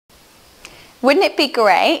Wouldn't it be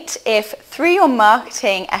great if through your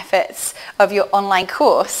marketing efforts of your online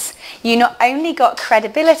course, you not only got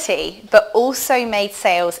credibility, but also made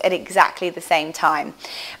sales at exactly the same time?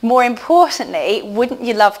 More importantly, wouldn't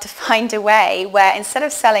you love to find a way where instead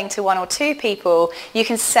of selling to 1 or 2 people, you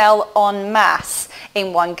can sell en masse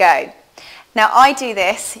in one go? Now, I do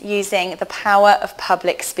this using the power of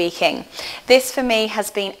public speaking. This for me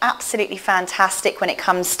has been absolutely fantastic when it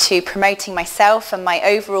comes to promoting myself and my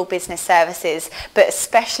overall business services, but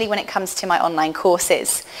especially when it comes to my online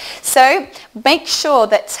courses. So make sure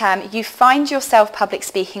that you find yourself public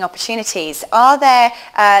speaking opportunities. Are there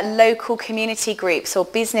local community groups or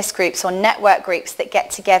business groups or network groups that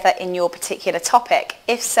get together in your particular topic?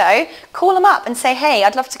 If so, call them up and say, hey,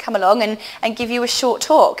 I'd love to come along and give you a short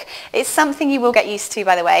talk. It's something you will get used to,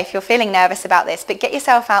 by the way, if you're feeling nervous about this, but get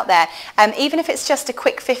yourself out there. Even if it's just a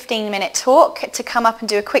quick 15-minute talk, to come up and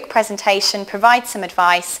do a quick presentation, provide some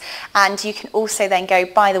advice, and you can also then go,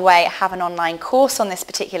 by the way, I have an online course on this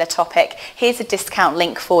particular topic. Here's a discount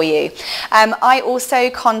link for you. I also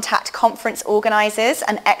contact conference organisers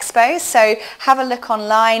and expos, so have a look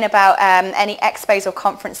online about any expos or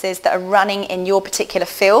conferences that are running in your particular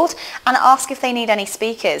field and ask if they need any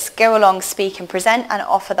speakers. Go along, speak and present, and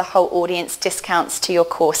offer the whole audience discounts to your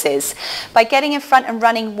courses. By getting in front and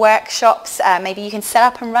running workshops, maybe you can set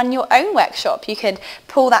up and run your own workshop. You could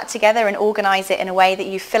pull that together and organise it in a way that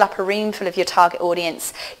you fill up a room full of your target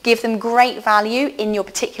audience, give them great value in your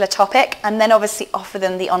particular topic, and then obviously offer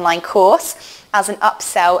them the online course as an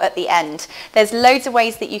upsell at the end. There's loads of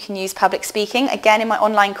ways that you can use public speaking. Again, in my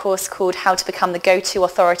online course called How to Become the Go-To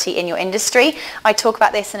Authority in Your Industry, I talk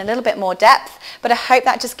about this in a little bit more depth, but I hope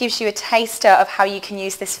that just gives you a taster of how you can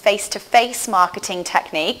use this face-to-face marketing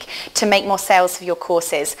technique to make more sales for your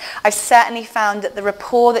courses. I've certainly found that the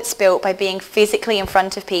rapport that's built by being physically in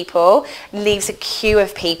front of people leaves a queue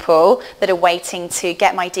of people that are waiting to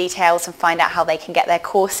get my details and find out how they can get their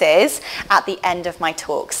courses at the end of my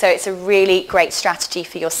talk. So it's a really great strategy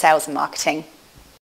for your sales and marketing.